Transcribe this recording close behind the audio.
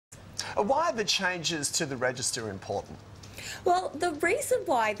Why are the changes to the register important? Well, the reason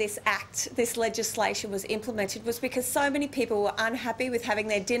why this legislation was implemented was because so many people were unhappy with having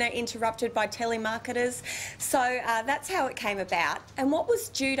their dinner interrupted by telemarketers. So that's how it came about. And what was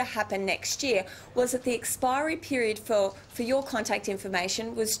due to happen next year was that the expiry period for your contact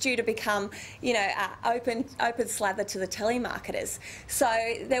information was due to become, open slather to the telemarketers. So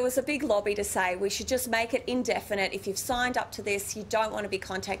there was a big lobby to say we should just make it indefinite. If you've signed up to this, you don't want to be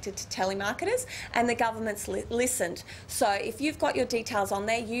contacted to telemarketers, and the government's listened. So if you've got your details on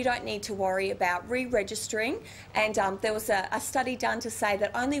there, you don't need to worry about re-registering. And there was a study done to say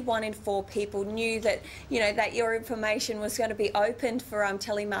that only 1 in 4 people knew that, that your information was going to be opened for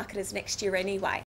telemarketers next year anyway.